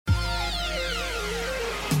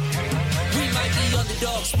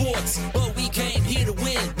Underdog Sports, but we came here to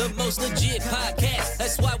win. The most legit podcast,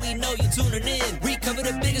 that's why we know you're tuning in. We cover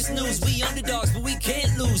the biggest news, we underdogs, but we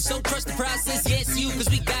can't lose. So trust the process, yes you, cause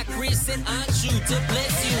we got Chris and Anshu to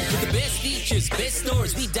bless you. With the best features, best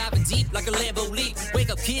stories, we diving deep like a Lambo leap. Wake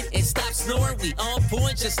up kid and stop snoring, we on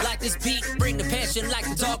point just like this beat. Bring the passion like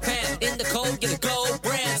the dog pound, in the cold get a gold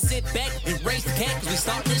brown. Sit back and raise the cat, cause we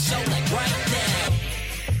start this show like right now.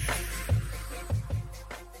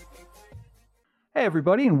 Hey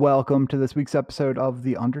everybody, and welcome to this week's episode of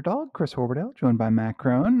The Underdog. Chris Horwedel, joined by Matt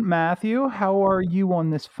Crone. Matthew, how are you on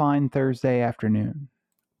this fine Thursday afternoon?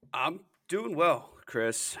 I'm doing well,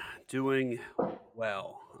 Chris. Doing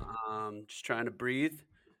well. Just trying to breathe.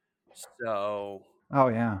 So, Oh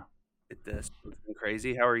yeah, it's been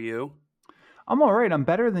crazy. How are you? I'm all right. I'm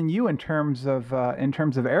better than you in terms of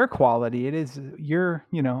air quality. I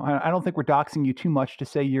don't think we're doxing you too much to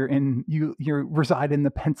say you reside in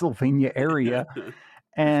the Pennsylvania area.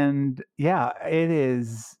 And yeah, it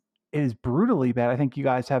is brutally bad. I think you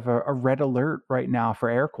guys have a red alert right now for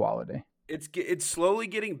air quality. It's slowly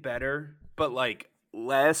getting better, but like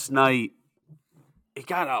last night, it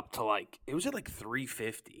got up to it was at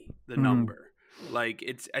 350, the number. Like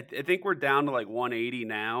I think we're down to 180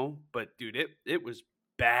 now, but dude, it was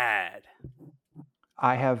bad.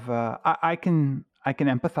 I have I can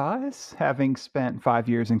empathize, having spent 5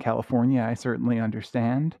 years in California. I certainly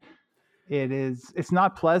understand. It's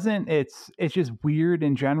not pleasant. It's just weird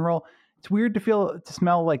in general. It's weird to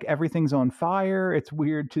smell like everything's on fire. It's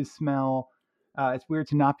weird to smell. It's weird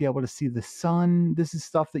to not be able to see the sun. This is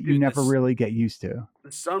stuff that you never really get used to.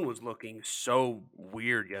 The sun was looking so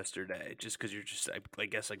weird yesterday, just because you're just, I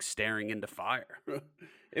guess, staring into fire.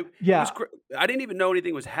 It was I didn't even know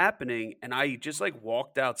anything was happening, and I just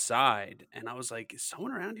walked outside, and I was like, "Is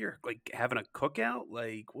someone around here having a cookout?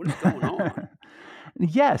 What is going on?"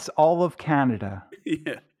 Yes, all of Canada.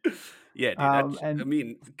 Yeah, dude. I can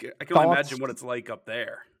only imagine what it's like up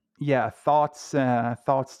there. Yeah, thoughts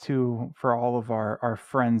too for all of our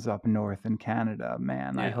friends up north in Canada,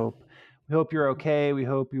 man. Yeah. We hope you're okay. We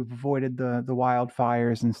hope you've avoided the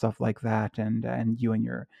wildfires and stuff like that, and you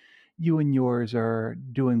and yours are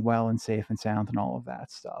doing well and safe and sound and all of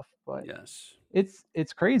that stuff. But yes,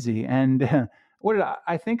 it's crazy. And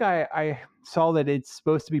I think I saw that it's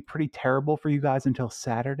supposed to be pretty terrible for you guys until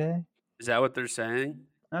Saturday. Is that what they're saying?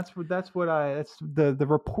 That's the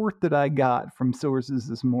report that I got from sources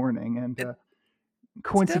this morning, and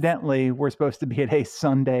coincidentally, we're supposed to be at a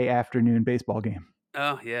Sunday afternoon baseball game.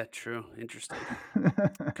 Oh yeah, true. Interesting.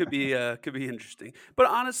 Could be interesting. But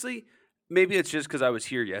honestly, maybe it's just because I was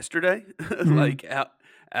here yesterday,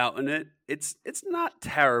 out in it. It's not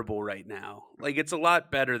terrible right now. It's a lot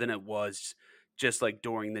better than it was just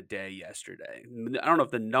during the day yesterday. I don't know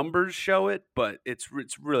if the numbers show it, but it's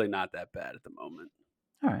really not that bad at the moment.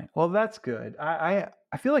 All right. Well, that's good. I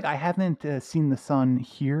feel like I haven't seen the sun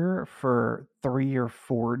here for 3 or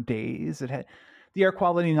 4 days. The air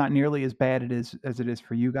quality not nearly as bad as it is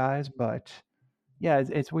for you guys, but yeah,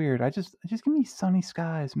 it's weird. Just give me sunny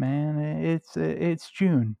skies, man. It's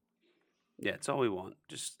June. Yeah, it's all we want.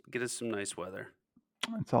 Just get us some nice weather.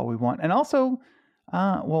 That's all we want. And also,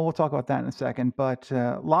 we'll talk about that in a second. But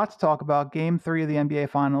lots to talk about. Game 3 of the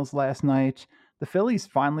NBA Finals last night. The Phillies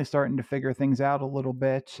finally starting to figure things out a little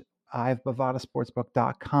bit. I have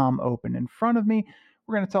bovadasportsbook.com open in front of me.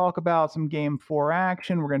 We're going to talk about some Game 4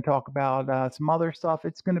 action. We're going to talk about some other stuff.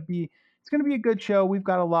 It's going to be a good show. We've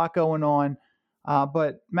got a lot going on.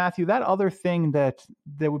 But Matthew, that other thing that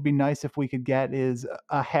would be nice if we could get is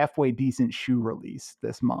a halfway decent shoe release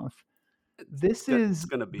this month. This is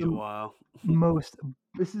going to be a while.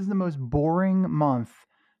 This is the most boring month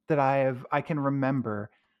that I can remember.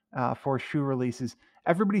 For shoe releases,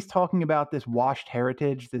 everybody's talking about this washed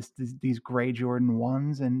heritage, these gray Jordan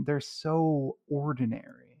 1s, and they're so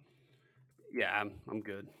ordinary. Yeah, I'm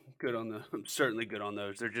good. I'm certainly good on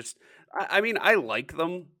those. They're just, I like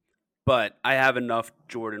them, but I have enough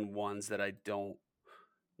Jordan 1s that I don't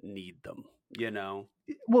need them.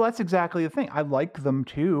 Well, that's exactly the thing. I like them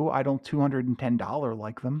too. I don't $210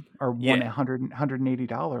 like them, or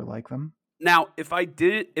 $180 like them. Now, if I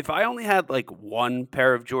only had one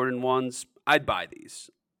pair of Jordan 1s, I'd buy these.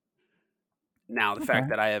 Now, the fact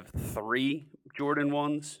that I have 3 Jordan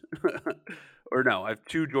 1s, or no, I have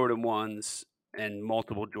 2 Jordan 1s and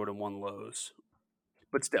multiple Jordan 1 lows.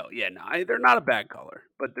 But still, yeah, no, they're not a bad color,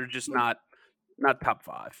 but they're just not top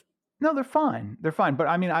 5. No, they're fine. They're fine. But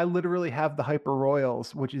I literally have the Hyper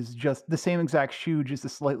Royals, which is just the same exact shoe, just a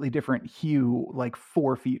slightly different hue,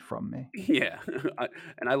 4 feet from me. Yeah.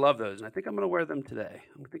 And I love those. And I think I'm going to wear them today.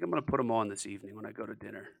 I think I'm going to put them on this evening when I go to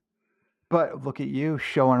dinner. But look at you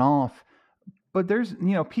showing off. But there's,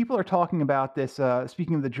 people are talking about this.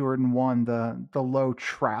 Speaking of the Jordan 1, the low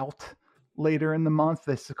trout later in the month,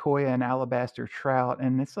 the Sequoia and Alabaster trout,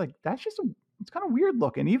 and it's like it's kind of weird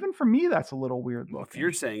looking. Even for me, that's a little weird If looking.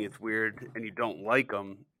 you're saying it's weird and you don't like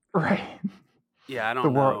them, Right. yeah, I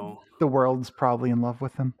don't know. The world's probably in love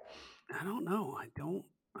with them. I don't know. I don't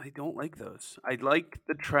like those. I like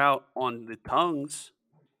the trout on the tongues,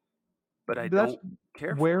 but I That's don't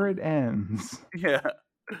care for where them. it ends. Yeah.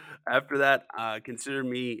 After that, consider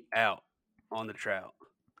me out on the trout.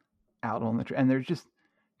 Out on and there's just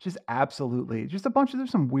absolutely just a bunch of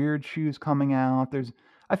there's some weird shoes coming out.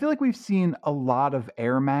 I feel like we've seen a lot of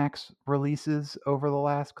Air Max releases over the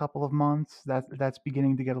last couple of months. That's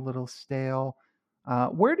beginning to get a little stale.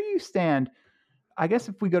 Where do you stand? I guess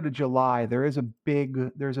if we go to July, there's a big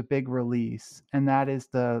release, and that is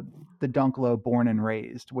the Dunk Low Born and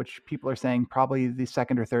Raised, which people are saying probably the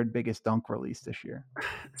second or third biggest dunk release this year.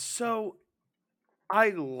 So I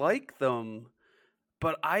like them,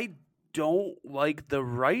 but I don't like the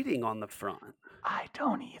writing on the front. I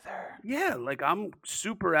don't either. Yeah, like I'm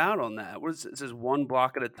super out on that. What is it? It says 1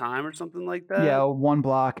 block at a time or something like that? Yeah, 1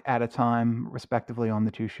 block at a time, respectively, on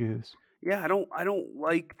the two shoes. Yeah, I don't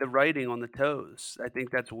like the writing on the toes. I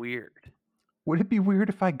think that's weird. Would it be weird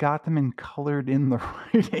if I got them and colored in the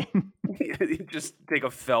writing? You just take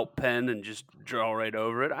a felt pen and just draw right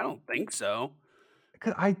over it. I don't think so.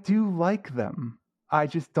 Because I do like them. I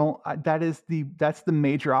just don't. That's the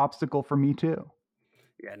major obstacle for me too.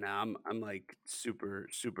 Yeah, no, I'm like super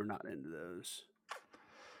not into those.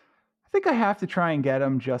 I think I have to try and get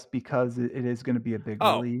them just because it is going to be a big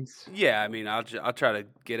release. Yeah, I mean, I'll try to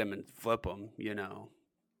get them and flip them. I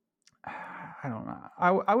don't know.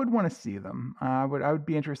 I would want to see them. I would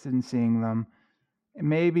be interested in seeing them.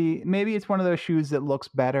 Maybe it's one of those shoes that looks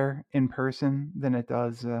better in person than it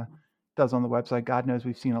does on the website. God knows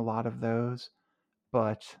we've seen a lot of those,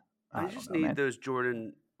 but I just need those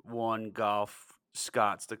Jordan 1 Golf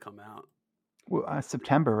Scotts to come out. Well,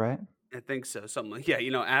 September, right? I think so. Something like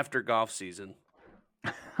after golf season.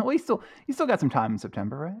 Well, you still got some time in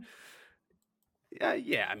September, right?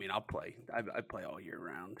 Yeah. I mean, I'll play. I play all year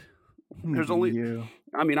round. There's only you.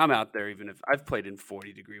 I mean, I'm out there even if I've played in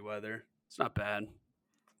 40-degree weather. It's not bad.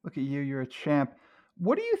 Look at you. You're a champ.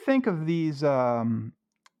 What do you think of these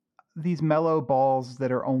mellow balls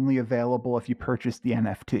that are only available if you purchase the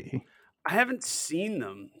NFT? I haven't seen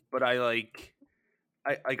them, but I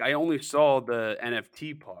only saw the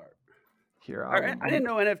NFT part. Here, I didn't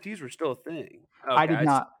know NFTs were still a thing. Okay, I did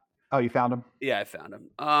not. Oh, you found them? Yeah, I found them.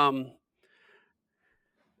 I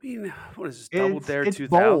mean, what is this? Double Dare it's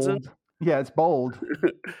 2000? Bold. Yeah, it's bold.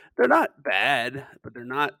 They're not bad, but they're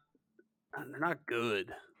not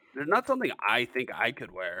good. They're not something I think I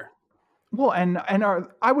could wear. Well,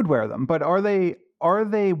 I would wear them, but are they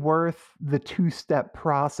worth the 2-step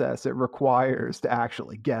process it requires to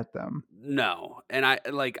actually get them? No, and I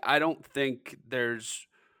don't think there's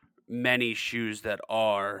many shoes that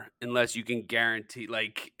are, unless you can guarantee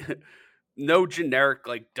no generic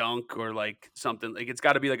dunk or something it's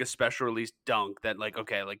got to be a special release dunk that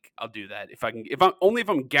okay, I'll do that if I'm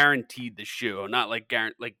guaranteed the shoe, not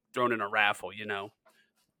thrown in a raffle,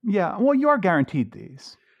 Yeah, well, you are guaranteed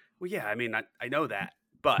these. Well, yeah, I mean, I know that,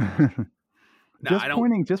 but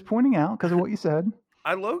just pointing out because of what you said.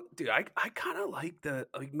 I kind of like the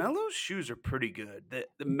Melo's shoes are pretty good. The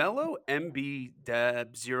Melo MB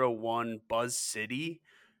Dab 01 Buzz City,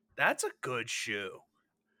 that's a good shoe.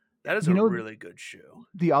 That is a really good shoe.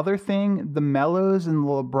 The other thing, the Melos and the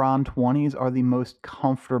LeBron 20s are the most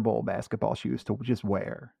comfortable basketball shoes to just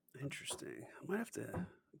wear. Interesting. I might have to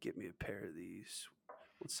get me a pair of these.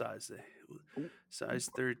 What size they? Size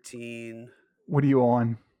 13. What are you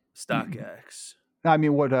on? StockX. I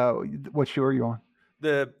mean, what shoe are you on?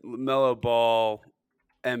 The Melo Ball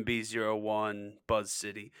MB01 Buzz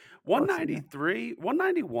City. 193,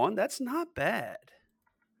 191, that's not bad.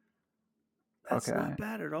 That's not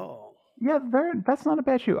bad at all. Yeah, that's not a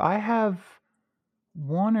bad shoe. I have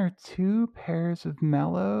 1 or 2 pairs of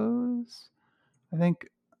Melos. I think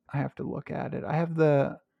I have to look at it. I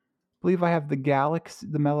believe I have the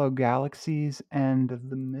Melo Galaxies and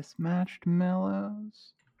the mismatched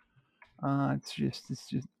Melos. It's just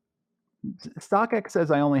StockX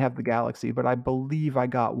says I only have the Galaxy, but I believe I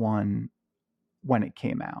got one when it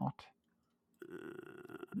came out.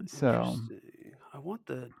 So I want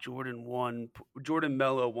the Jordan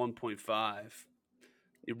Melo 1.5,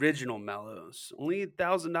 the original Melos, only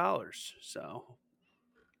 $1,000. So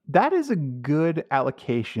that is a good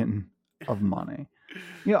allocation of money.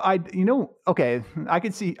 Okay, I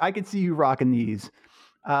could see you rocking these.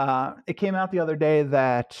 It came out the other day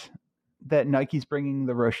that Nike's bringing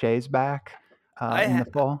the Rochers back. in the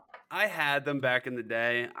fall. I had them back in the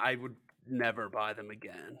day. I would never buy them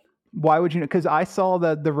again. Why would you? Because I saw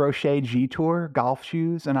the Rocher G Tour golf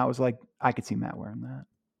shoes, and I was like, I could see Matt wearing that.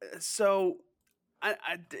 So, I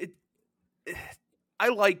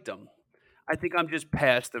liked them. I think I'm just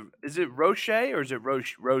past the. Is it Rocher or is it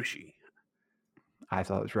Roshi? I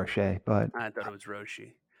thought it was Rocher, but I thought it was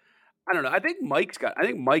Roshi. I don't know. I think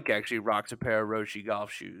Mike actually rocks a pair of Roshi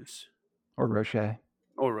golf shoes. Or Rocher.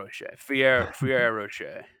 Or Rocher. Fier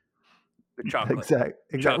Rocher. The chocolate.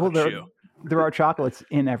 Exactly. Chocolate Well, shoe. there are chocolates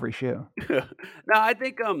in every shoe. No, I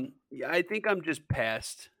think I'm just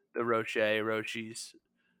past the Roshis.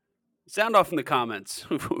 Sound off in the comments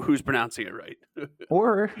who's pronouncing it right.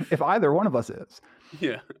 Or if either one of us is.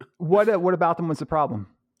 Yeah. What about them was the problem?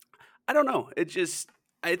 I don't know.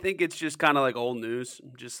 I think it's just kind of like old news.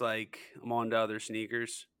 Just like I'm on to other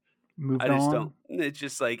sneakers. Moved I just on. don't. It's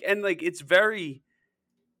just like, and like it's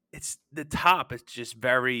the top. It's just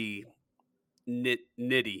very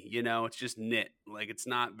knitty. It's just knit. Like it's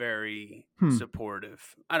not very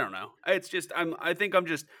supportive. I don't know. It's just I think I'm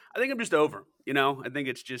just over 'em, I think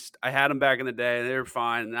it's just I had them back in the day. They were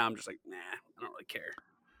fine, and now I'm just like, nah, I don't really care.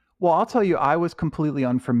 Well, I'll tell you, I was completely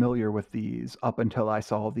unfamiliar with these up until I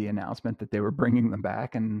saw the announcement that they were bringing them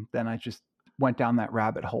back, and then I just went down that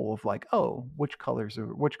rabbit hole of like, oh, which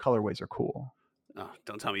colorways are cool. Oh,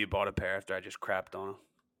 don't tell me you bought a pair after I just crapped on them.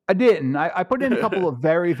 I didn't. I put in a couple of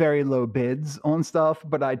very, very low bids on stuff,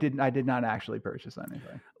 but I did not actually purchase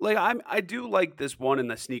anything. Like I do like this one in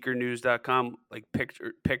the sneakernews.com like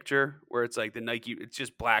picture where it's like the Nike. It's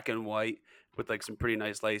just black and white with like some pretty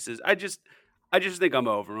nice laces. I just think I'm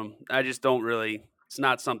over them. I just don't really. It's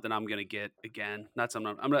not something I'm gonna get again. Not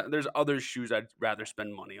something I'm not. There's other shoes I'd rather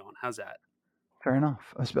spend money on. How's that? Fair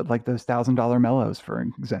enough. I spent like those $1,000 Mellows, for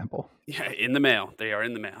example. Yeah, in the mail. They are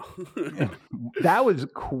in the mail. That was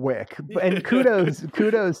quick, and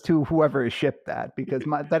kudos to whoever has shipped that, because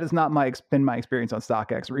that has not been my experience on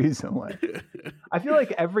StockX recently. I feel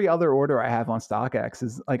like every other order I have on StockX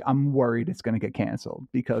is like I'm worried it's going to get canceled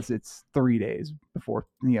because it's 3 days before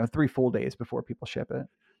 3 full days before people ship it.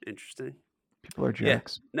 Interesting. People are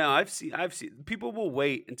jerks. Yeah. No, I've seen people will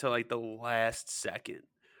wait until like the last second.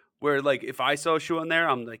 Where, like, if I saw a shoe on there,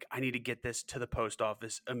 I'm like, I need to get this to the post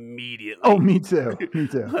office immediately. Oh, me too. Me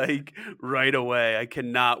too. Like, right away. I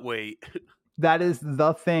cannot wait. That is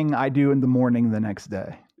the thing I do in the morning the next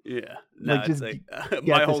day. Yeah. No, like, it's like,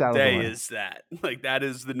 my whole day is that. Like, that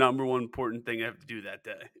is the number one important thing I have to do that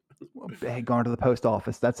day. Hey, going to the post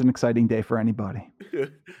office. That's an exciting day for anybody. Well,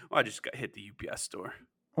 I just got hit the UPS store.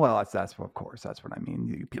 Well, that's of course. That's what I mean.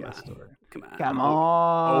 The UPS store. Come on. Come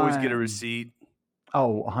on. Always get a receipt.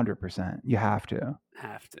 Oh, 100%. You have to.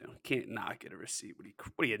 Can't not get a receipt.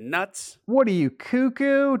 What are you, nuts? What are you,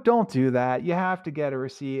 cuckoo? Don't do that. You have to get a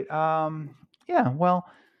receipt. Yeah, well,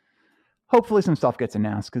 hopefully some stuff gets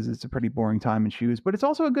announced because it's a pretty boring time in shoes, but it's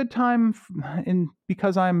also a good time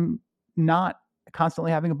because I'm not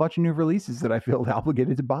constantly having a bunch of new releases that I feel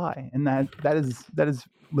obligated to buy. And that is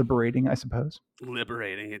liberating, I suppose.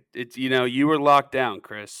 Liberating. It's you were locked down,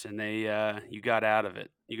 Chris, and you got out of it.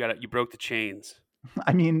 You broke the chains.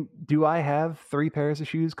 I mean, do I have 3 pairs of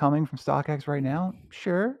shoes coming from StockX right now?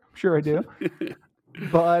 Sure I do.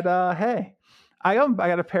 But hey, I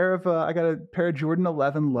got a pair of Jordan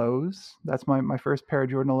 11 lows. That's my first pair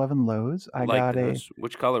of Jordan 11 lows. I like got those.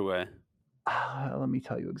 Which colorway? Let me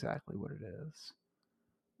tell you exactly what it is.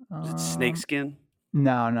 Is it snakeskin?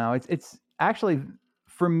 No. It's actually,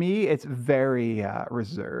 for me, it's very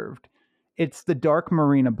reserved. It's the dark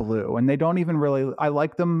marina blue, and they don't even really. I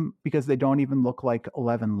like them because they don't even look like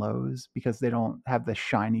 11 lows because they don't have the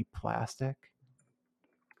shiny plastic.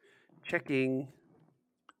 Checking.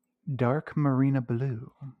 Dark marina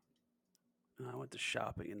blue. I went to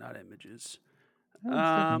shopping and not images.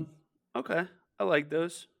 Okay, I like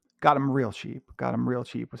those. Got them real cheap.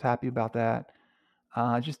 Was happy about that.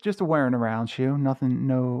 Just a wearing around shoe. Nothing.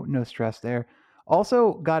 No stress there.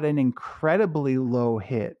 Also got an incredibly low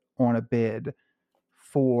hit on a bid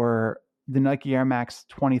for the Nike Air Max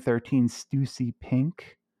 2013 Stussy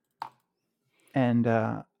Pink. And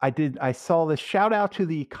I saw this. Shout out to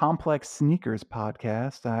the Complex Sneakers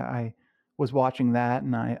podcast. I was watching that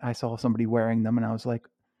and I saw somebody wearing them and I was like,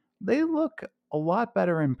 they look a lot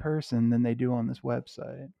better in person than they do on this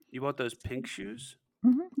website. You bought those pink shoes?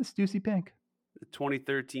 Mm-hmm, the Stussy Pink. The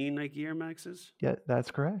 2013 Nike Air Maxes? Yeah,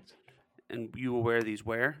 that's correct. And you will wear these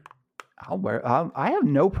where? I have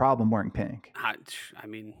no problem wearing pink. I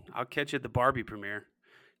mean, I'll catch you at the Barbie premiere.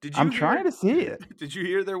 I'm trying to see it. Did you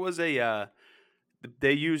hear there was a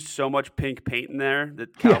they used so much pink paint in there that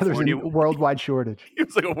Yeah, there's California a worldwide shortage. it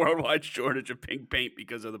was like a worldwide shortage of pink paint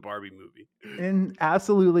because of the Barbie movie.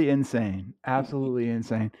 Absolutely insane. Absolutely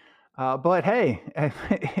insane. But hey,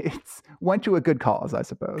 it's went to a good cause, I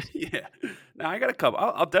suppose. Yeah. Now I got a couple.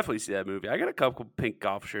 I'll definitely see that movie. I got a couple pink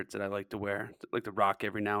golf shirts that I like to wear, like to rock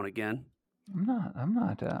every now and again. I'm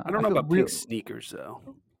not. I don't know about pink sneakers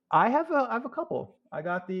though. I have a couple. I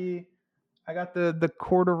got the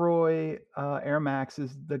corduroy Air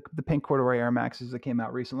Maxes, the pink corduroy Air Maxes that came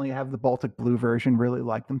out recently. I have the Baltic blue version. Really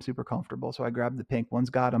like them. Super comfortable. So I grabbed the pink ones.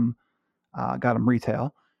 Got them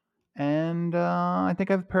retail. And I think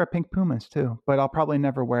I have a pair of pink Pumas too, but I'll probably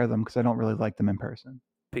never wear them because I don't really like them in person.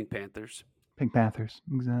 Pink Panthers. Pink Panthers,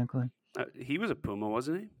 exactly. He was a Puma,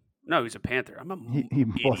 wasn't he? No, he's a Panther. He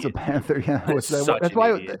was a Panther. Yeah,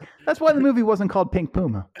 that's why the movie wasn't called Pink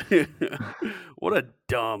Puma. What a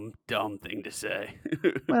dumb thing to say.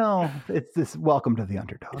 Well, it's this welcome to the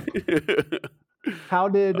Underdog. How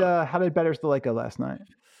did Better Still Like go last night?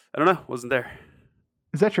 I don't know. Wasn't there.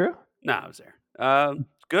 Is that true? No, I was there.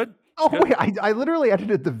 Good. Oh good. wait, I literally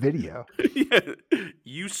edited the video. Yeah,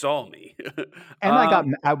 you saw me.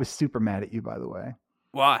 And I was super mad at you, by the way.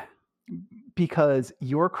 Why? Because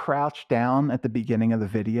you're crouched down at the beginning of the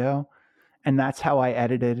video, and that's how I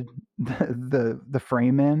edited the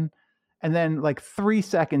frame in. And then like 3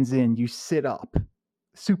 seconds in, you sit up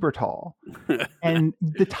super tall and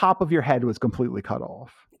the top of your head was completely cut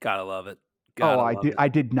off. Gotta love it. I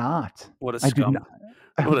did not. What a scum.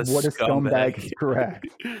 What a scumbag is correct.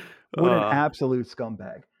 What an absolute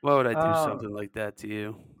scumbag. Why would I do something like that to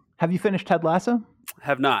you? Have you finished Ted Lasso?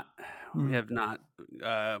 Have not. We have not.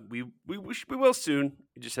 We will soon.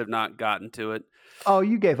 We just have not gotten to it. Oh,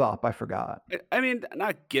 you gave up. I forgot. I mean,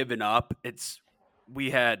 not giving up.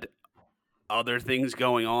 We had other things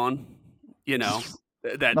going on, you know.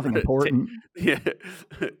 That nothing important. Yeah.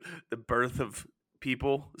 The birth of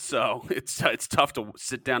people. So it's tough to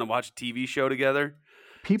sit down and watch a TV show together.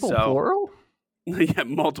 People plural? Yeah,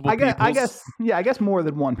 multiple people. I guess more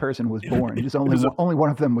than one person was born. Just only one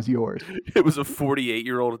of them was yours. It was a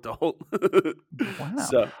 48-year-old adult. Wow.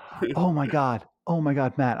 So. Oh my god,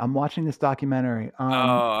 Matt! I'm watching this documentary.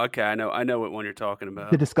 Okay. I know what one you're talking about.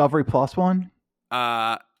 The Discovery Plus one.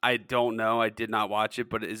 I don't know. I did not watch it,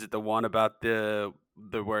 but is it the one about the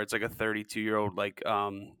where it's like a 32-year-old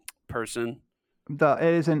person? It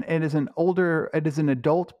is an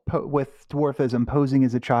adult with dwarfism posing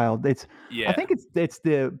as a child. I think it's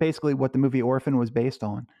basically what the movie Orphan was based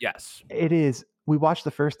on. Yes. It is. We watched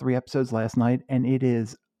the first 3 episodes last night, and it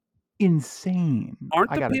is insane.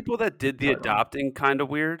 Aren't the people that did the adopting kind of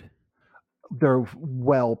weird? They're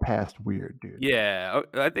well past weird, dude. Yeah,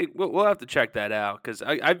 I think we'll have to check that out because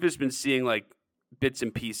I've just been seeing like bits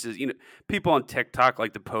and pieces. You know, people on TikTok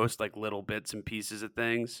like to post like little bits and pieces of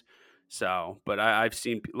things. So, but I've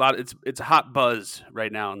seen a lot. It's a hot buzz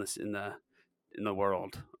right now in the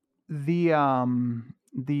world. What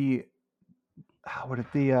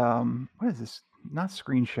is this? Not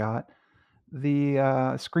screenshot.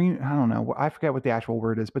 The screen. I don't know. I forget what the actual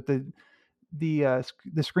word is, but the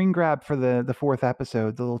screen grab for the 4th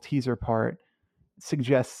episode, the little teaser part,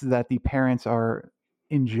 suggests that the parents are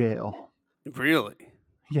in jail. Really?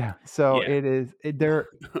 Yeah. So it is. They're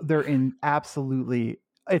in absolutely.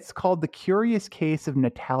 It's called The Curious Case of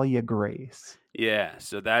Natalia Grace. Yeah,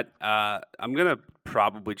 so that I'm gonna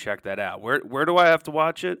probably check that out. Where do I have to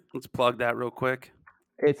watch it? Let's plug that real quick.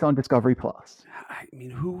 It's on Discovery Plus. I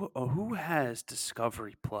mean, who has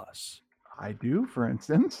Discovery Plus? I do, for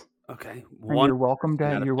instance. Okay, you're welcome,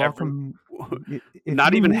 Dad. You're welcome.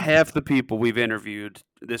 Not even half the people we've interviewed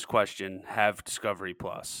this question have Discovery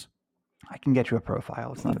Plus. I can get you a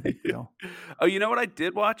profile. It's not a big deal. Oh, you know what I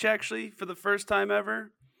did watch actually for the first time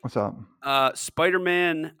ever? What's up?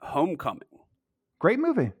 Spider-Man: Homecoming. Great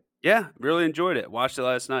movie. Yeah, really enjoyed it. Watched it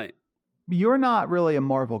last night. You're not really a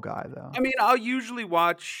Marvel guy, though. I mean, I'll usually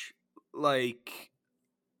watch I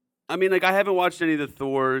haven't watched any of the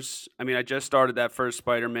Thors. I mean, I just started that first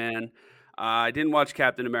Spider-Man. I didn't watch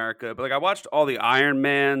Captain America, but I watched all the Iron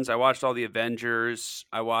Mans. I watched all the Avengers.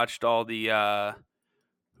 I watched all the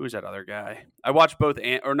who's that other guy? I watched both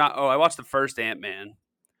I watched the first Ant-Man.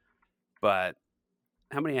 But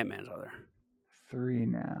how many Ant-Mans are there? 3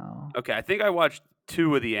 now. Okay, I think I watched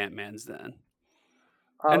 2 of the Ant-Mans then.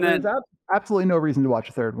 And then there's absolutely no reason to watch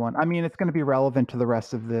a 3rd one. I mean, it's going to be relevant to the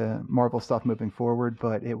rest of the Marvel stuff moving forward,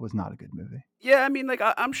 but it was not a good movie. Yeah, I mean,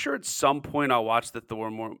 I'm sure at some point I'll watch the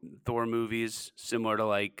Thor movies, similar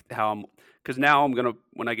to how because now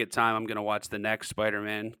when I get time, I'm gonna watch the next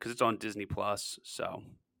Spider-Man because it's on Disney Plus. So.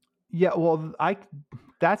 Yeah, well,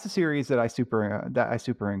 that's a series that I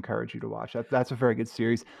super encourage you to watch. That's a very good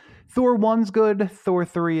series. Thor 1's good. Thor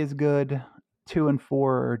 3 is good. 2 and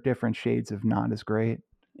 4 are different shades of not as great.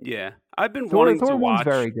 Yeah, I've been Thor wanting to 1's watch.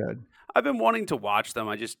 very good. I've been wanting to watch them.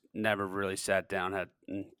 I just never really sat down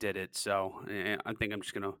and did it. So I think I'm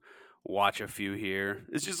just gonna watch a few here.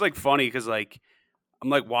 It's just like funny because like I'm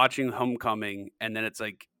like watching Homecoming, and then it's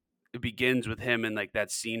like it begins with him and like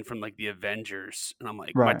that scene from like the Avengers, and I'm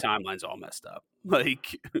like my Right. timeline's all messed up.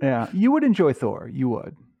 Like Yeah, you would enjoy Thor. You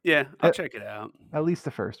would. yeah, I'll check it out. At least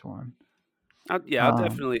the first one. I'll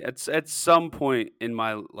definitely at some point in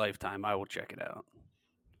my lifetime I will check it out.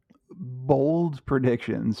 Bold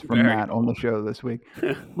predictions from Very Matt on the show this week.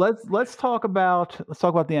 Let's talk about the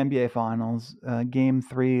NBA Finals. Game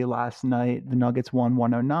 3 last night. The Nuggets won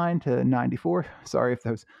 109-94. Sorry if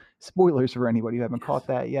those spoilers for anybody who haven't caught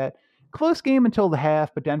that yet. Close game until the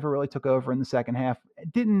half, but Denver really took over in the second half.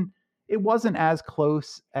 It wasn't as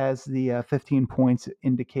close as the 15 points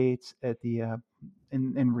indicates at the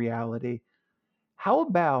in reality. How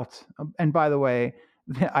about, and by the way,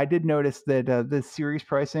 I did notice that the series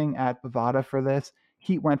pricing at Bovada for this,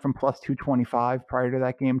 Heat went from plus 225 prior to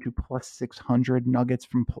that game to plus 600. Nuggets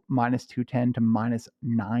from minus 210 to minus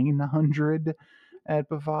 900 at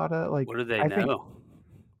Bovada. Like, what do they know?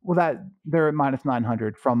 Well, that they're at minus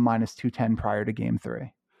 900 from minus 210 prior to game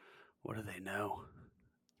 3. What do they know?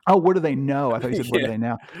 Oh, what do they know? I thought you said, what do they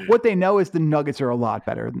know? What they know is the Nuggets are a lot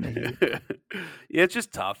better than the Heat. Yeah, it's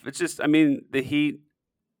just tough. It's just, I mean, the Heat,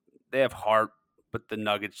 they have heart, but the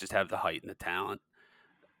Nuggets just have the height and the talent.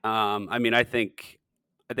 I mean, I think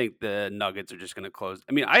the Nuggets are just going to close.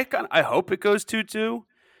 I mean, I hope it goes 2-2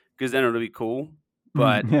 because then it'll be cool.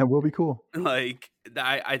 But yeah, it will be cool. Like,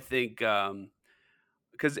 I think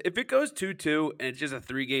because if it goes 2-2 and it's just a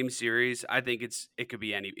 3-game series, I think it could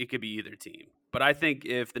be either team. But I think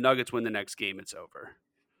if the Nuggets win the next game, it's over.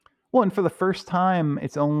 Well, and for the first time,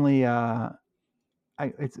 it's only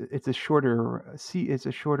it's a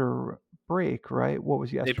shorter break, right? What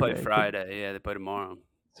was yesterday? They play Friday. Yeah, they play tomorrow.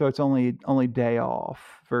 So it's only day off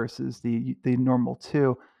versus the normal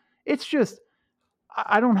 2. It's just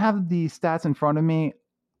I don't have the stats in front of me.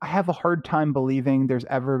 I have a hard time believing there's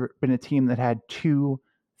ever been a team that had 2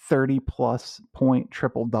 30-plus point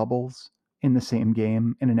triple doubles in the same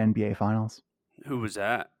game in an NBA Finals. Who was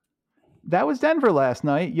that? That was Denver last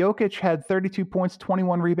night. Jokic had 32 points,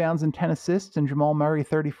 21 rebounds, and 10 assists, and Jamal Murray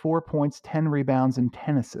 34 points, 10 rebounds, and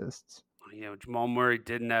 10 assists. Yeah, Jamal Murray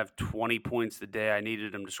didn't have 20 points the day I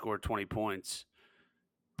needed him to score 20 points.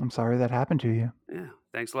 I'm sorry that happened to you. Yeah,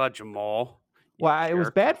 thanks a lot, Jamal. Well, it was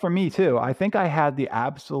bad for me too. I think I had the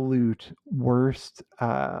absolute worst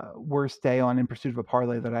day on In Pursuit of a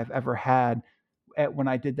Parlay that I've ever had when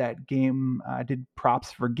I did that game. I did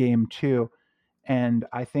props for game 2, and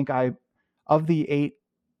I think of the 8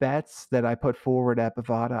 bets that I put forward at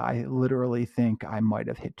Bovada, I literally think I might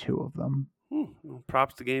have hit 2 of them. Well,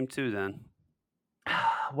 props to game 2 then.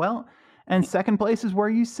 Well, and second place is where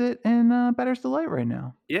you sit in Bettor's Delight right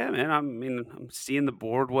now. Yeah, man. I'm seeing the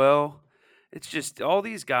board well. It's just all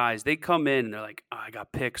these guys, they come in and they're like, oh, I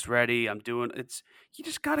got picks ready. You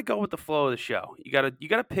just got to go with the flow of the show. You got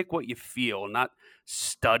to pick what you feel, not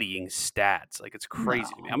studying stats. Like, it's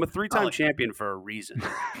crazy to me. I'm a 3-time champion for a reason.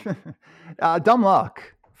 Dumb luck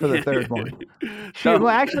for the third one. Well,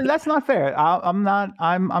 actually, that's not fair. I'm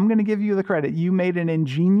going to give you the credit. You made an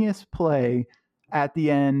ingenious play at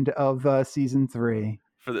the end of season 3.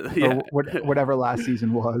 Whatever last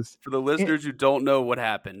season was. For the listeners who don't know what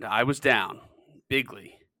happened, I was down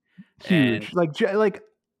bigly, huge, like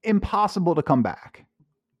impossible to come back.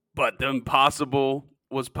 But the impossible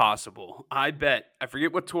was possible. I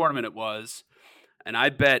forget what tournament it was, and I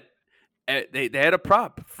bet they had a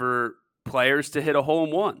prop for players to hit a hole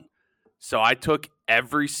in one. So I took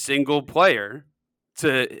every single player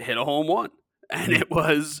to hit a hole in one, and it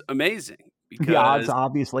was amazing. Because, the odds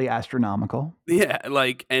obviously astronomical. Yeah,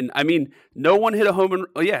 and I mean, no one hit a hole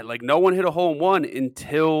in one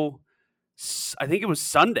until I think it was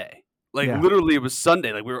Sunday. Literally, it was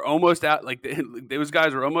Sunday. Like, we were almost out. Like, those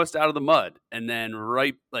guys were almost out of the mud, and then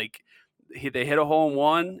they hit a hole in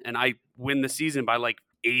one, and I win the season by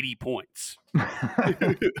 80 points.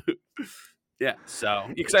 Yeah, so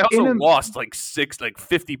because I also lost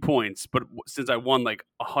 50 points, but since I won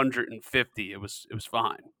 150, it was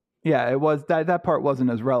fine. Yeah, it was that part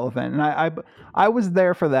wasn't as relevant, and I was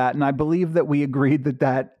there for that, and I believe that we agreed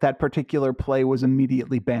that particular play was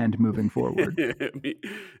immediately banned moving forward.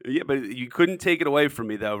 Yeah, but you couldn't take it away from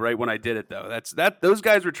me though, right when I did it though. Those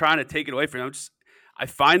guys were trying to take it away from me. I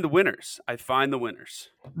find the winners.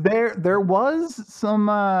 There was some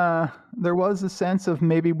there was a sense of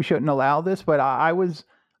maybe we shouldn't allow this, but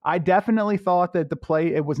I definitely thought that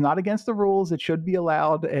it was not against the rules. It should be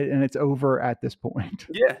allowed, and it's over at this point.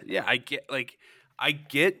 Yeah. I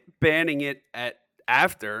get banning it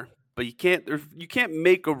after, but you can't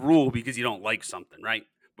make a rule because you don't like something, right?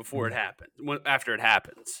 Before it happens, after it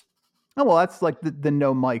happens. Oh well, that's like the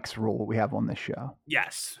no mics rule we have on this show.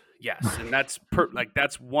 Yes, and that's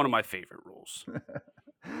that's one of my favorite rules.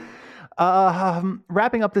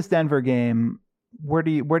 Wrapping up this Denver game, where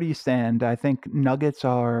do you stand? I think Nuggets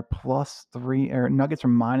are +3, or Nuggets are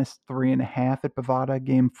 -3.5 at Bovada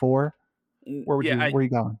game 4. Where are you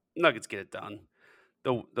going? Nuggets get it done.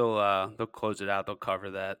 They'll close it out. They'll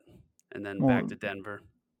cover that, and then back to Denver.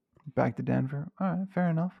 Back to Denver. All right, fair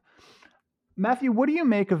enough. Matthew, what do you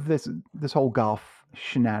make of this whole golf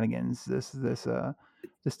shenanigans?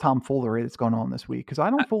 This tomfoolery that's going on this week? Because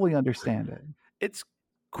I don't fully understand it. It's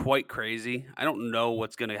quite crazy. I don't know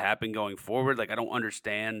what's going to happen going forward. Like, I don't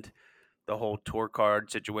understand the whole tour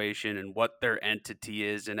card situation and what their entity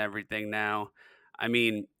is and everything now. I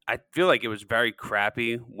mean, I feel like it was very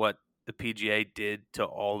crappy what the PGA did to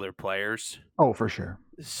all their players. Oh, for sure.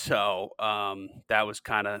 So that was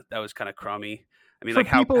kind of crummy. I mean,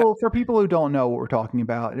 for people who don't know what we're talking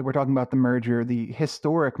about the merger, the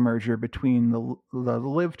historic merger between the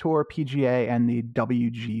Live Tour, PGA, and the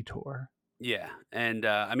WG Tour. Yeah, and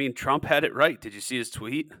I mean, Trump had it right. Did you see his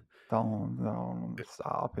tweet? Don't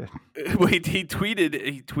stop it. Wait, he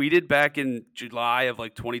tweeted back in July of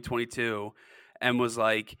 2022, and was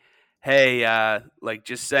like, "Hey,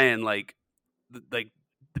 just saying,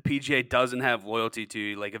 the PGA doesn't have loyalty to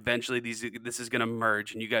you. Like, eventually this is going to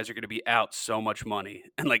merge and you guys are going to be out so much money."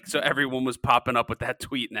 And so everyone was popping up with that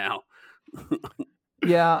tweet now.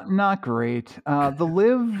 Yeah, not great. The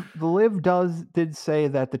Live did say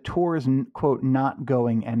that the tour is, quote, not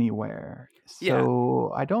going anywhere.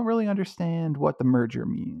 So I don't really understand what the merger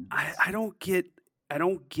means. I don't get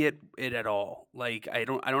it at all. Like, I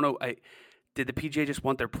don't know. Did the PGA just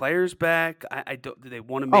want their players back? Do they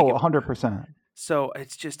want to make 100%. So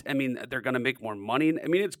it's just, I mean, they're going to make more money. I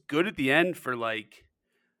mean, it's good at the end for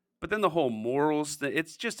but then the whole morals,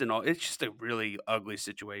 it's just a really ugly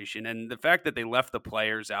situation. And the fact that they left the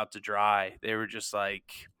players out to dry, they were just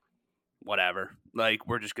like, whatever. Like,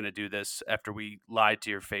 we're just going to do this after we lied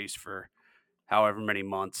to your face for however many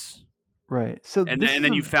months. Right. So and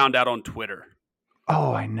then you found out on Twitter.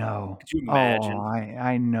 Oh, I know. Could you imagine? Oh,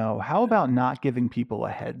 I know. How about not giving people a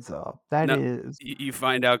heads up? You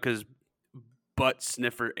find out because Butt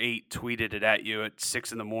Sniffer 8 tweeted it at you at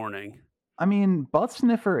 6 a.m. I mean, Butt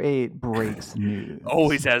Sniffer 8 breaks news.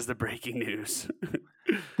 Always has the breaking news.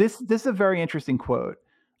 This is a very interesting quote.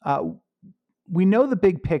 We know the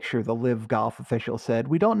big picture, the Live Golf official said.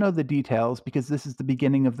 We don't know the details because this is the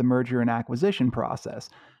beginning of the merger and acquisition process.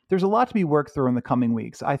 There's a lot to be worked through in the coming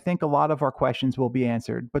weeks. I think a lot of our questions will be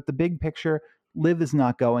answered, but the big picture, Live is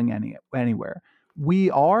not going anywhere. We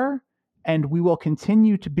are, and we will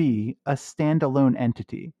continue to be, a standalone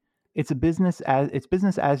entity. It's business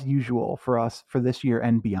as usual for us for this year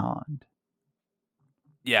and beyond.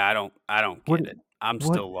 Yeah, I don't get it. I'm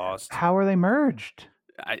still lost. How are they merged?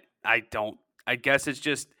 I don't. I guess it's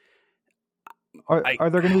just. Are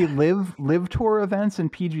there going to be live tour events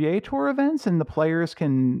and PGA tour events, and the players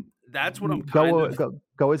can? That's what I'm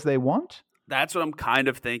go as they want. That's what I'm kind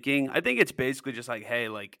of thinking. I think it's basically just like, hey,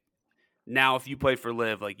 now if you play for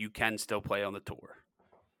Live, you can still play on the tour.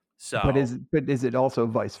 So, but is it also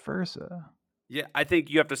vice versa? Yeah, I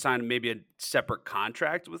think you have to sign maybe a separate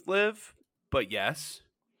contract with Live, but yes.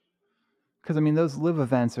 Because, I mean, those Live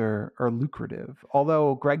events are lucrative.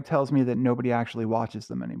 Although Greg tells me that nobody actually watches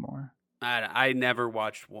them anymore. I never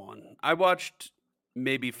watched one. I watched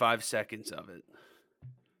maybe 5 seconds of it.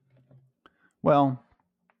 Well,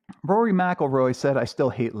 Rory McIlroy said, "I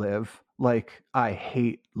still hate Live. Like, I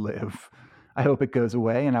hate Live. I hope it goes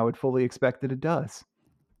away, and I would fully expect that it does."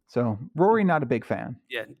 So, Rory, not a big fan.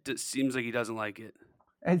 Yeah, it seems like he doesn't like it.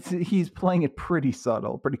 He's playing it pretty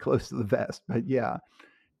subtle, pretty close to the vest. But yeah,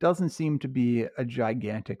 doesn't seem to be a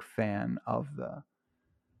gigantic fan of the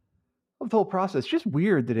whole process. Just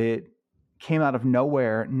weird that it came out of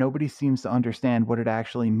nowhere. Nobody seems to understand what it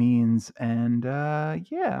actually means. And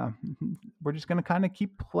yeah, we're just going to kind of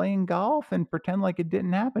keep playing golf and pretend like it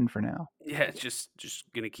didn't happen for now. Yeah, it's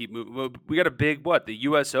just going to keep moving. Well, we got a big, the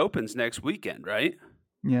U.S. Open's next weekend, right?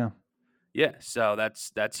 Yeah. Yeah, so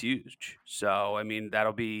that's huge. So, I mean,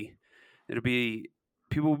 it'll be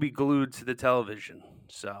people will be glued to the television.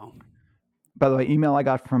 So, by the way, email I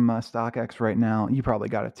got from StockX right now, you probably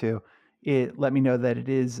got it too. it let me know that it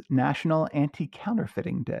is National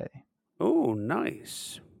Anti-Counterfeiting Day. Oh,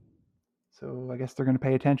 nice. So I guess they're going to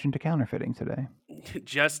pay attention to counterfeiting today.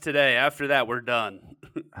 Just today. After that, we're done.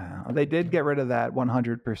 They did get rid of that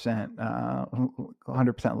 100%,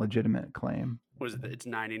 100% legitimate claim. What is it? It's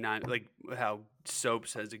 99. Like how soap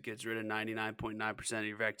says it gets rid of 99.9% of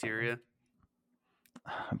your bacteria.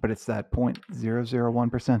 But it's that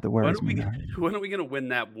 0.001% that worries me. When are we going to win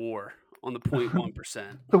that war on the 0.1%?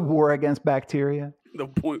 The war against bacteria?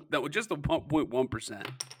 Just the 0.1%.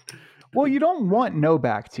 Well, you don't want no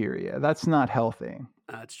bacteria. That's not healthy.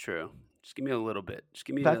 That's true. Just give me a little bit. Just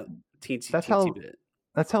give me a teensy bit.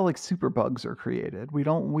 That's how like superbugs are created. We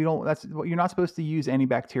don't. That's what you're not supposed to use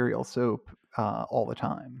antibacterial soap all the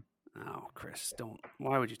time. Oh, Chris, don't.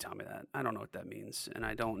 Why would you tell me that? I don't know what that means, and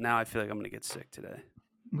I don't. Now I feel like I'm going to get sick today.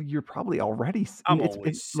 Well, you're probably already. I'm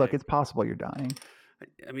always sick. Look, it's possible you're dying.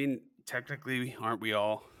 I mean, technically, aren't we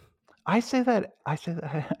all? I say that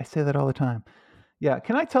all the time. Yeah,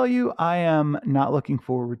 can I tell you, I am not looking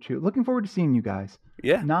forward to seeing you guys.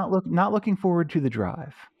 Yeah. Not looking forward to the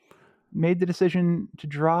drive. Made the decision to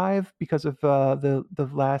drive because of the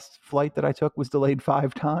last flight that I took was delayed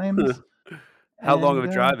 5 times. How long of a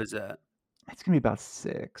drive is that? It's gonna be about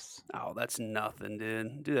 6. Oh, that's nothing,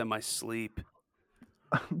 dude. Do that in my sleep.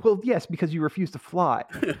 Well, yes, because you refuse to fly.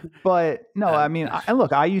 But no, I mean,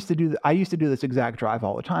 look, I used to do this exact drive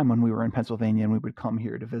all the time when we were in Pennsylvania, and we would come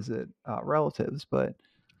here to visit relatives. But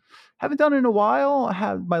haven't done it in a while. I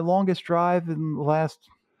had my longest drive in the last,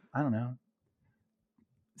 I don't know,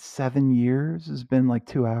 7 years has been like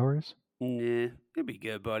 2 hours. Yeah, it'd be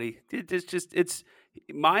good, buddy. It's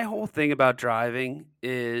my whole thing about driving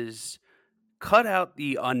is cut out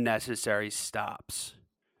the unnecessary stops.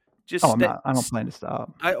 I don't plan to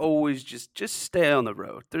stop. I always just stay on the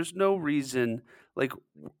road. There's no reason. Like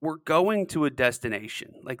we're going to a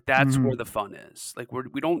destination. Like that's where the fun is. Like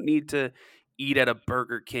we don't need to eat at a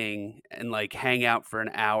Burger King and like hang out for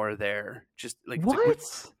an hour there. Just like what?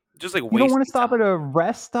 Just like you don't want to stop at a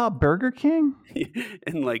rest stop Burger King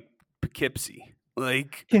in like Poughkeepsie.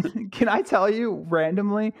 Like can I tell you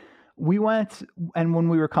randomly? We went, and when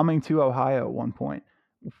we were coming to Ohio at one point,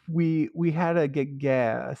 we had to get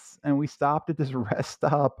gas, and we stopped at this rest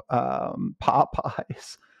stop,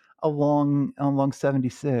 Popeyes along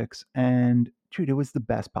 76, and dude, it was the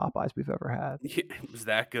best Popeyes we've ever had. Yeah, was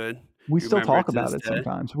that good? We still talk about it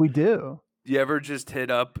sometimes. We do. You ever just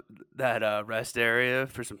hit up that rest area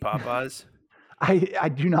for some Popeyes? I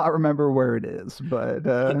do not remember where it is, but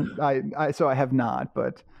I have not.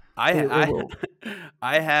 But I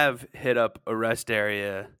have hit up a rest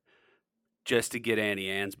area just to get Auntie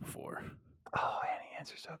Anne's before. Oh, Auntie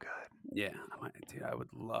Anne's are so good. Yeah, dude, I would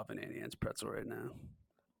love an Auntie Anne's pretzel right now.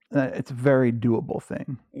 It's a very doable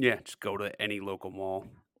thing. Yeah, just go to any local mall.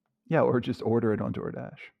 Yeah, or just order it on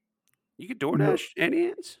DoorDash. You could DoorDash Auntie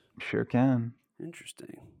Anne's? Sure can.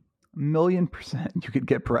 Interesting. 1,000,000% you could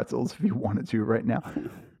get pretzels if you wanted to right now.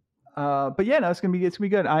 But yeah, no, it's gonna be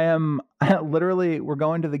good. I am literally, we're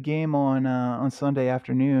going to the game on Sunday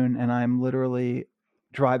afternoon, and I'm literally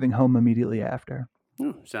driving home immediately after.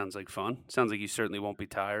 Sounds like fun. Sounds like you certainly won't be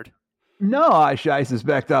tired. No, I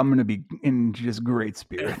suspect I'm going to be in just great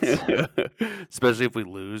spirits. Especially if we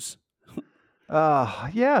lose.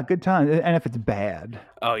 Yeah, good time. And if it's bad.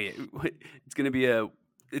 Oh, yeah. It's going to be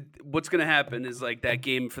what's going to happen is like that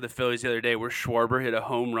game for the Phillies the other day where Schwarber hit a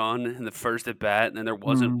home run in the first at bat, and then there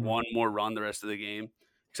wasn't one more run the rest of the game.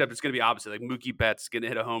 Except it's going to be opposite. Like Mookie Betts is going to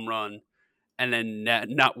hit a home run, and then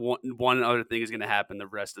not one other thing is going to happen the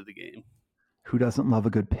rest of the game. Who doesn't love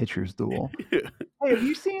a good pitcher's duel? Hey, have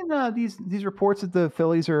you seen these reports that the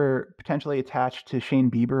Phillies are potentially attached to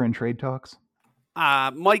Shane Bieber in trade talks?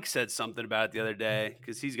 Mike said something about it the other day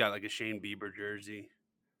because he's got like a Shane Bieber jersey.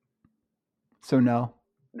 So no.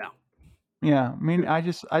 Yeah, I mean, I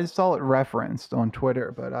just saw it referenced on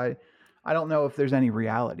Twitter, but I don't know if there's any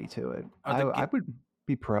reality to it. I would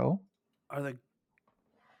be pro. Are the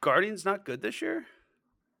Guardians not good this year?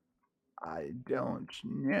 I don't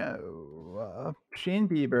know. Shane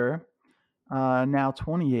Bieber, now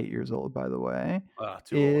 28 years old, by the way,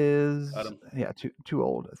 is too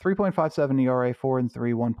old. 3.57 ERA, 4-3,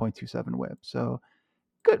 1.27 WHIP. So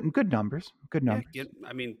good numbers. Good numbers. Yeah,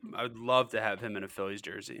 I mean, I would love to have him in a Phillies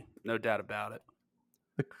jersey, no doubt about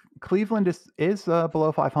it. Cleveland is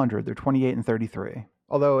below 500. They're 28-33.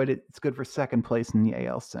 Although it's good for second place in the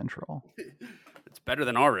AL Central. It's better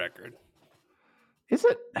than our record. Is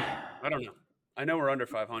it? I don't know. I know we're under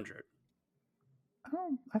 500.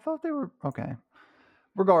 Oh, I thought they were okay.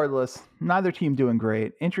 Regardless, neither team doing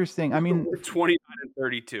great. Interesting. I mean, we're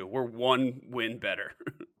 29-32. We're one win better.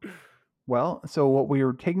 Well, so what we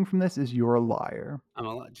are taking from this is you're a liar.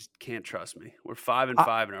 Just can't trust me. We're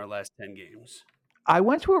 5-5 in our last 10 games. I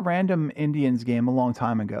went to a random Indians game a long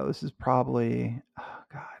time ago. This is probably,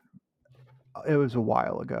 it was a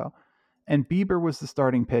while ago. And Bieber was the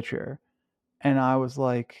starting pitcher. And I was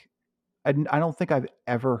like, I don't think I've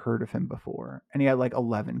ever heard of him before. And he had like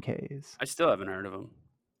 11 Ks. I still haven't heard of him.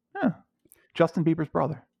 Huh. Justin Bieber's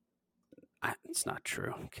brother. It's not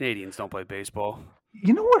true. Canadians don't play baseball.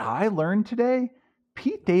 You know what I learned today?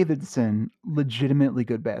 Pete Davidson, legitimately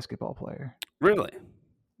good basketball player. Really?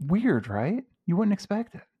 Weird, right? You wouldn't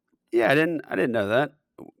expect it. Yeah, I didn't know that.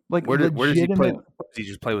 Like, where does he play? Does he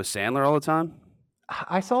just play with Sandler all the time?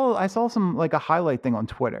 I saw some like a highlight thing on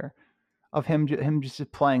Twitter of him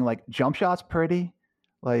just playing like jump shots pretty.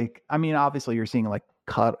 Like, I mean, obviously you're seeing like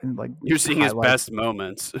you're seeing highlights. His best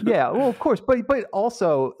moments. Yeah, well, of course, but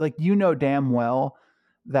also like damn well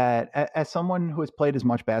that as someone who has played as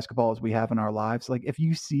much basketball as we have in our lives, like if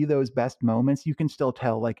you see those best moments, you can still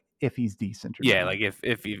tell like if he's decent or not. Like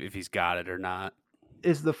if he's got it or not.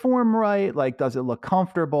 Is the form right? Like, does it look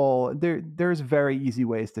comfortable? There's very easy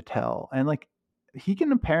ways to tell, and like he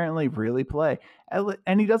can apparently really play,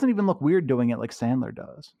 and he doesn't even look weird doing it like Sandler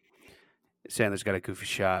does. Sandler's got a goofy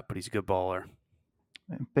shot, but he's a good baller.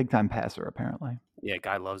 Big time passer, apparently. Yeah,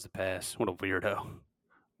 guy loves the pass. What a weirdo.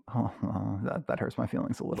 Oh, that hurts my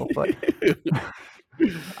feelings a little, but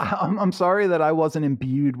I'm sorry that I wasn't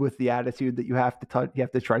imbued with the attitude that you have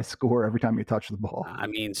to try to score every time you touch the ball. I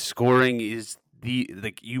mean, scoring is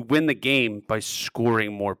you win the game by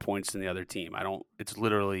scoring more points than the other team. It's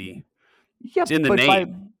literally it's in the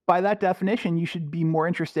name. By that definition, you should be more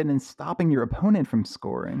interested in stopping your opponent from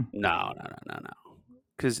scoring. No.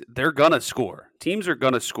 Because they're going to score. Teams are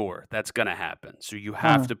going to score. That's going to happen. So you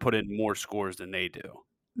have to put in more scores than they do.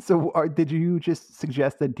 So did you just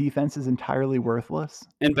suggest that defense is entirely worthless?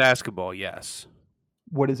 In basketball, yes.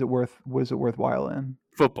 What is it worthwhile in?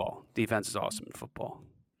 Football. Defense is awesome in football.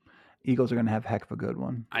 Eagles are going to have a heck of a good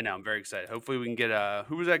one. I know. I'm very excited. Hopefully we can get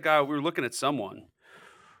who was that guy? We were looking at someone.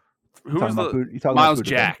 Who was Miles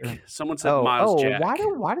Jack? Someone said Miles Jack.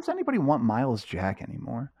 Why does anybody want Miles Jack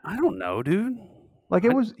anymore? I don't know, dude. Like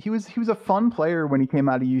he was a fun player when he came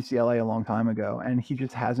out of UCLA a long time ago, and he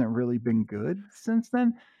just hasn't really been good since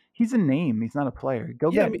then. He's a name. He's not a player.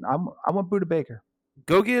 I want Buda Baker.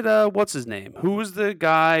 Go get what's his name? Who was the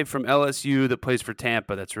guy from LSU that plays for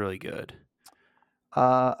Tampa that's really good?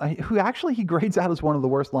 Who actually he grades out as one of the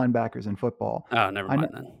worst linebackers in football. Oh, never mind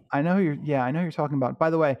then. I know you're talking about. By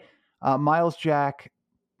the way, Miles Jack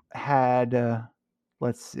had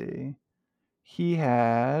let's see. He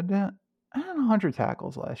had 100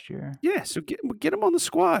 tackles last year. Yeah, so get him on the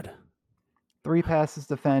squad. 3 passes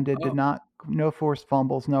defended, no forced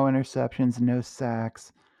fumbles, no interceptions, no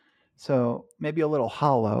sacks. So maybe a little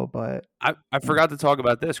hollow, but I forgot to talk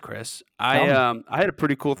about this, Chris. I had a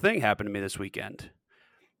pretty cool thing happen to me this weekend.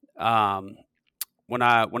 When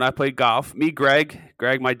I played golf, me, Greg,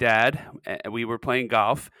 my dad, we were playing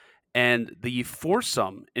golf, and the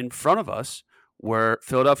foursome in front of us were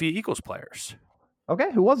Philadelphia Eagles players. Okay,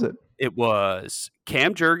 who was it? It was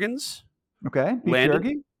Cam Jurgens. Okay,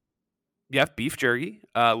 jerky. Yeah, beef jerky.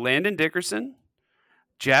 Landon Dickerson,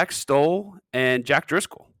 Jack Stoll, and Jack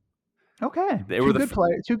Driscoll. Okay, they were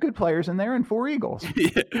two good players in there, and 4 Eagles.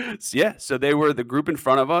 Yeah, so they were the group in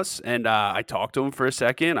front of us, and I talked to him for a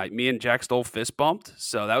second. Me and Jack Stoll fist bumped,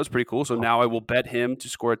 so that was pretty cool. So now I will bet him to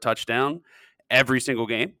score a touchdown every single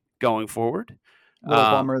game going forward.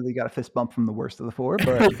 Bummer they got a fist bump from the worst of the 4,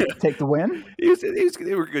 but take the win.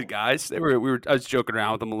 They were good guys. I was joking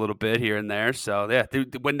around with them a little bit here and there. So yeah,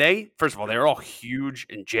 first of all, they were all huge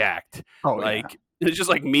and jacked. Oh, yeah. It's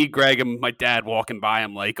just like me, Greg, and my dad walking by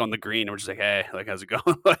him like on the green. And we're just like, hey, like how's it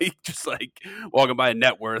going? Like just like walking by a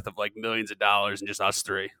net worth of like millions of dollars and just us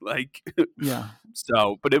 3. Like yeah.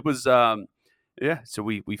 So, but it was yeah. So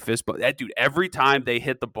we fist bumped that dude every time they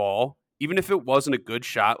hit the ball. Even if it wasn't a good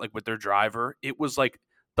shot, like with their driver, it was like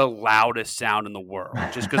the loudest sound in the world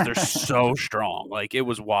just because they're so strong. Like it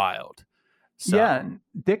was wild. So, yeah.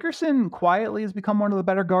 Dickerson quietly has become one of the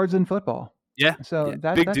better guards in football. Yeah. So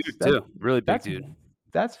that's big dude too. Really big dude.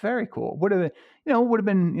 That's very cool. Would have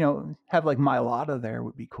been, have like Mailata there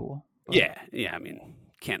would be cool. But yeah. I mean,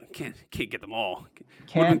 can't get them all.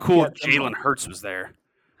 Would have been cool if Jalen Hurts was there.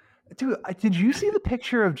 Dude, did you see the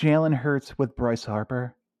picture of Jalen Hurts with Bryce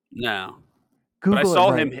Harper? No. But I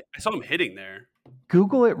saw him hitting there.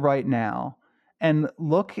 Google it right now and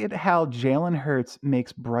look at how Jalen Hurts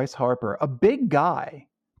makes Bryce Harper, a big guy,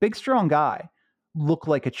 big strong guy, look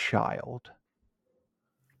like a child.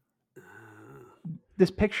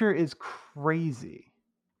 This picture is crazy.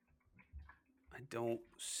 I don't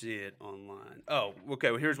see it online. Oh,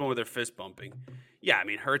 okay. Well, here's one where they're fist bumping. Yeah, I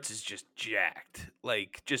mean, Hurts is just jacked,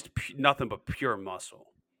 like just nothing but pure muscle.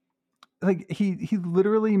 Like he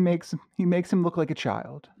literally makes him look like a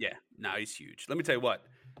child. Yeah, no, he's huge. Let me tell you what,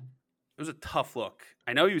 it was a tough look.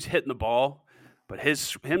 I know he was hitting the ball, but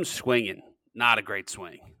him swinging, not a great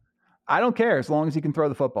swing. I don't care as long as he can throw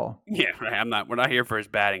the football. Yeah, right. We're not here for his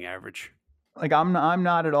batting average. Like I'm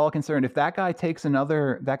not at all concerned if that guy takes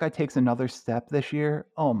another step this year.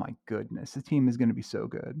 Oh my goodness, the team is going to be so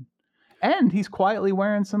good. And he's quietly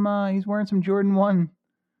wearing some Jordan 1.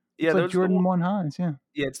 Yeah, like Jordan 1 highs. Yeah.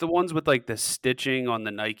 Yeah, it's the ones with like the stitching on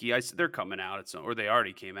the Nike. They're coming out or they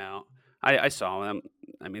already came out. I saw them.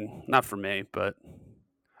 I mean, not for me, but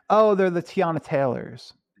oh, they're the Tiana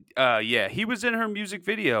Taylors. Yeah, he was in her music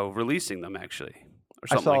video releasing them actually, or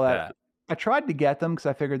something I saw like that. I tried to get them because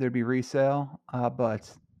I figured there'd be resale,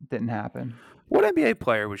 but didn't happen. What NBA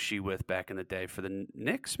player was she with back in the day for the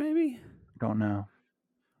Knicks? Maybe. Don't know.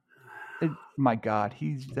 My God,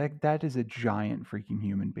 that is a giant freaking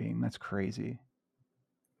human being. That's crazy.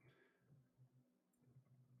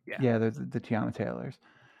 Yeah, they're the Tiana Taylors.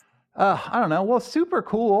 I don't know. Well, super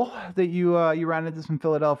cool that you ran into some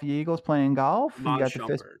Philadelphia Eagles playing golf. You got the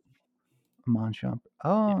fist. Monchump.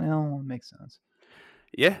 Oh, yeah, makes sense.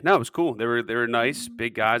 Yeah, no, it was cool. They were nice,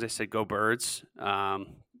 big guys. I said, "Go Birds."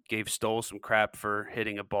 Gave Stoll some crap for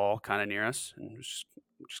hitting a ball kind of near us, and just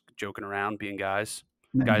joking around, being guys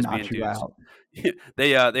being dudes.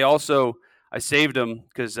 They also, I saved them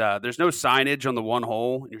because there's no signage on the one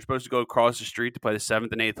hole, and you're supposed to go across the street to play the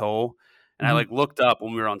 7th and 8th hole. And I looked up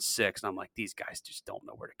when we were on 6, and I'm like, these guys just don't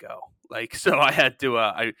know where to go. Like, so I had to,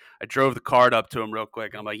 I drove the cart up to them real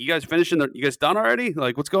quick. I'm like, you guys finishing? You guys done already?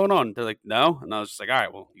 Like, what's going on? They're like, no. And I was just like, all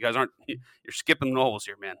right, well, you guys you're skipping the holes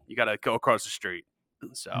here, man. You got to go across the street.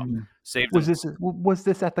 So saved them. Was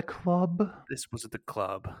this at the club? This was at the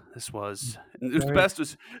club. It was best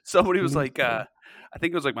was somebody was like, I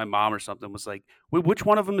think it was like my mom or something was like, wait, which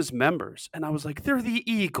one of them is members? And I was like, they're the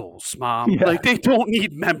Eagles, Mom. Yeah. Like, they don't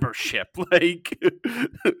need membership. Like,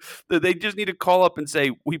 they just need to call up and say,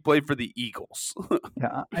 we play for the Eagles.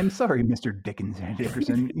 Yeah, I'm sorry, Mr.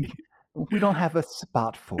 Dickerson. We don't have a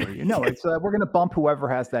spot for you. No, it's we're gonna bump whoever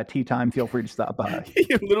has that tea time. Feel free to stop by.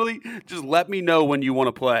 You literally just let me know when you want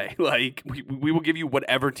to play. Like we will give you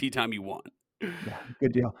whatever tea time you want. Yeah,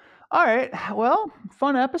 good deal. All right, well,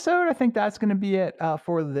 fun episode. I think that's gonna be it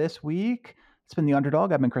for this week. It's been the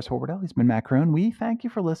Underdog. I've been Chris Horwedel. He's been Matt Crone. We thank you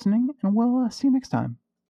for listening, and we'll see you next time.